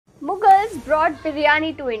Mughals brought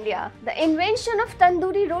biryani to India. The invention of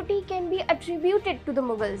tandoori roti can be attributed to the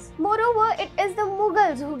Mughals. Moreover, it is the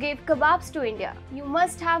Mughals who gave kebabs to India. You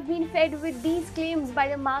must have been fed with these claims by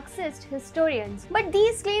the Marxist historians. But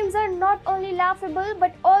these claims are not only laughable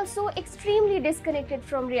but also extremely disconnected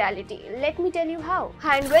from reality. Let me tell you how.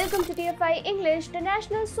 Hi and welcome to TFI English, the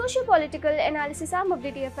national socio-political analysis arm of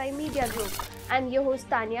the TFI Media Group. I'm your host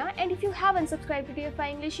Tanya, and if you haven't subscribed to TFI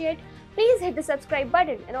English yet, please hit the subscribe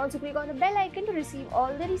button and also click on the bell icon to receive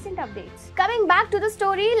all the recent updates. Coming back to the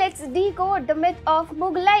story, let's decode the myth of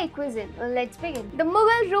Mughlai cuisine. Let's begin. The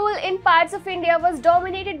Mughal rule in parts of India was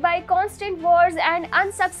dominated by constant wars and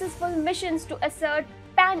unsuccessful missions to assert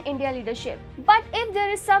pan-India leadership. But if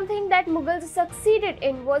there is something that Mughals succeeded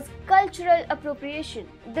in was cultural appropriation.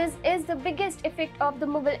 This is the biggest effect of the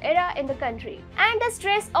Mughal era in the country. And the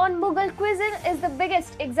stress on Mughal cuisine is the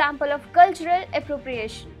biggest example of cultural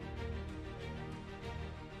appropriation.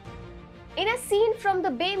 In a scene from the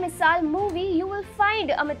Misal movie, you will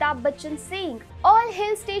find Amitabh Bachchan saying, "All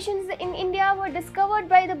hill stations in India were discovered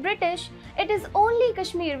by the British. It is only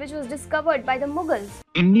Kashmir which was discovered by the Mughals."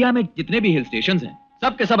 India में जितने भी hill stations हैं,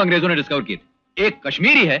 सब के सब अंग्रेजों ने discover किए थे। एक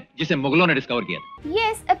कश्मीरी है जिसे मुगलों ने डिस्कवर किया था।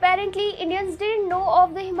 Yes, apparently Indians didn't know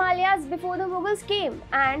of the Himalayas before the Mughals came,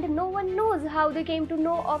 and no one knows how they came to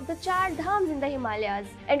know of the Char Dhams in the Himalayas.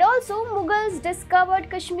 And also, Mughals discovered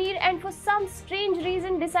Kashmir and for some strange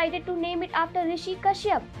reason decided to name it after Rishi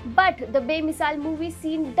Kashyap. But the Misal movie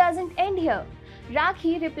scene doesn't end here.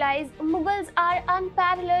 Rakhi replies, "Mughals are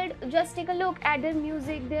unparalleled. Just take a look at their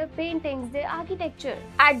music, their paintings, their architecture."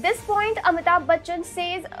 At this point, Amitabh Bachchan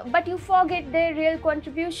says, "But you forget their real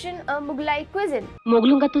contribution, Mughlai cuisine."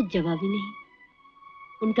 मुगलों का तो जवाब ही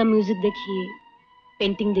नहीं। उनका music देखिए,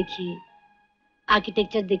 painting देखिए,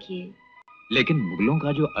 architecture देखिए। लेकिन मुगलों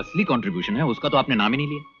का जो असली कंट्रीब्यूशन है, उसका तो आपने नाम ही नहीं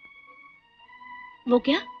लिया। वो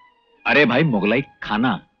क्या? अरे भाई, मुगलाई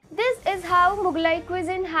खाना। This is how Mughlai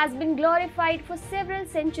cuisine has been glorified for several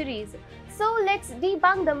centuries. So let's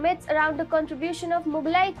debunk the myths around the contribution of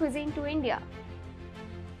Mughlai cuisine to India.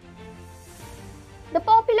 The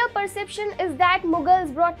popular perception is that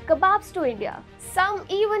Mughals brought kebabs to India. Some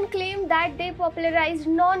even claim that they popularized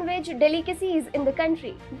non-veg delicacies in the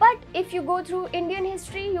country. But if you go through Indian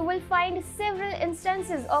history, you will find several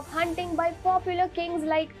instances of hunting by popular kings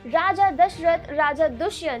like Raja Dashrath, Raja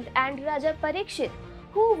Dushyant and Raja Parikshit,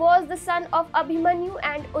 who was the son of Abhimanyu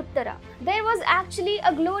and Uttara. There was actually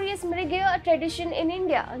a glorious Mrigya tradition in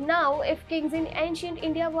India. Now, if kings in ancient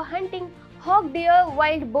India were hunting hog deer,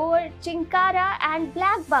 wild boar, chinkara and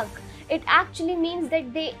black buck, it actually means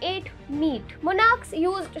that they ate meat. Monarchs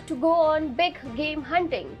used to go on big game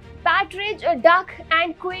hunting. Partridge, duck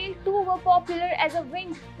and quail too were popular as a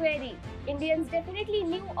winged quarry. Indians definitely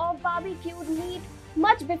knew of barbecued meat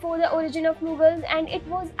much before the origin of Mughals, and it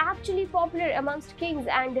was actually popular amongst kings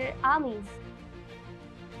and their armies.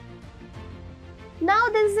 Now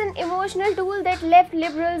this is an emotional tool that left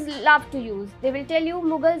liberals love to use. They will tell you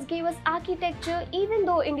Mughals gave us architecture even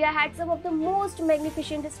though India had some of the most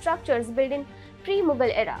magnificent structures built in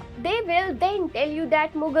pre-Mughal era. They will then tell you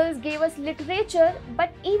that Mughals gave us literature,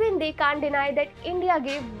 but even they can't deny that India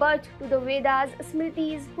gave birth to the Vedas,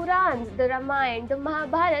 Smritis, Purans, the Ramayana, the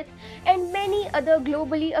Mahabharata and many other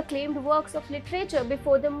globally acclaimed works of literature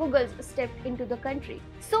before the Mughals stepped into the country.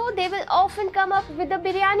 So they will often come up with the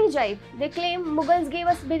biryani jibe. They claim Mughals gave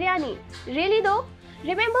us biryani. Really though?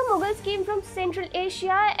 Remember, Mughals came from Central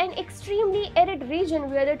Asia, an extremely arid region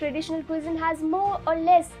where the traditional cuisine has more or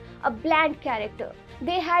less a bland character.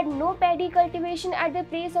 They had no paddy cultivation at the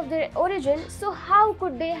place of their origin, so how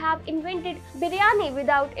could they have invented biryani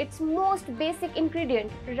without its most basic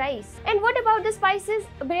ingredient, rice? And what about the spices?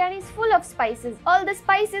 Biryani is full of spices. All the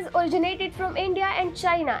spices originated from India and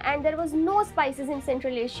China, and there was no spices in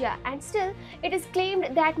Central Asia, and still it is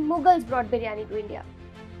claimed that Mughals brought biryani to India.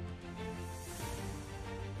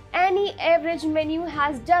 Any average menu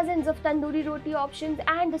has dozens of tandoori roti options,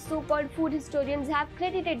 and the so-called food historians have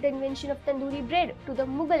credited the invention of tandoori bread to the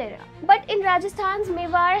Mughal era. But in Rajasthan's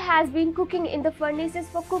Mewar has been cooking in the furnaces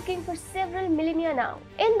for cooking for several millennia now.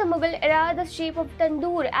 In the Mughal era, the shape of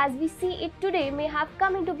tandoor as we see it today may have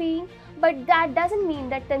come into being, but that doesn't mean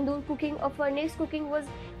that tandoor cooking or furnace cooking was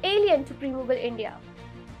alien to pre-Mughal India.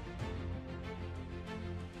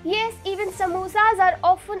 Yes, even samosas are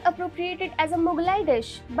often appropriated as a Mughlai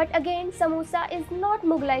dish. But again, samosa is not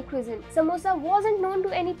Mughlai cuisine. Samosa wasn't known to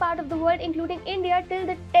any part of the world including India till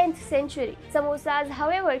the 10th century. Samosas,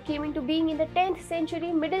 however, came into being in the 10th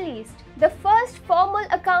century Middle East. The first formal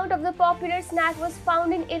account of the popular snack was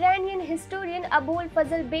found in Iranian historian Abul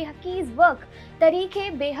Fazl Behaqi's work, Tarikh-e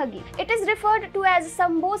Behaqi. It is referred to as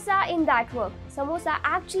sambosa in that work. Samosa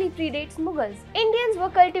actually predates Mughals. Indians were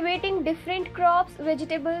cultivating different crops,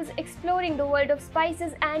 vegetables, exploring the world of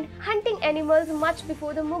spices and hunting animals much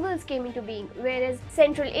before the Mughals came into being, whereas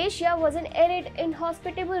Central Asia was an arid,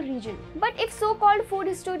 inhospitable region. But if so-called food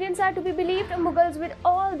historians are to be believed, Mughals with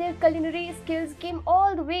all their culinary skills came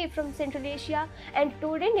all the way from Central Asia and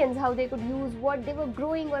taught Indians how they could use what they were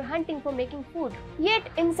growing or hunting for making food. Yet,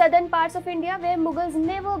 in southern parts of India, where Mughals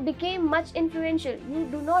never became much influential, you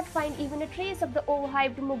do not find even a trace of the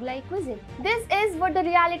overhyped Mughlai cuisine. This is what the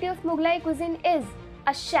reality of Mughlai cuisine is,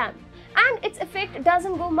 a sham, and its effect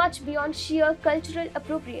doesn't go much beyond sheer cultural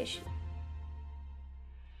appropriation.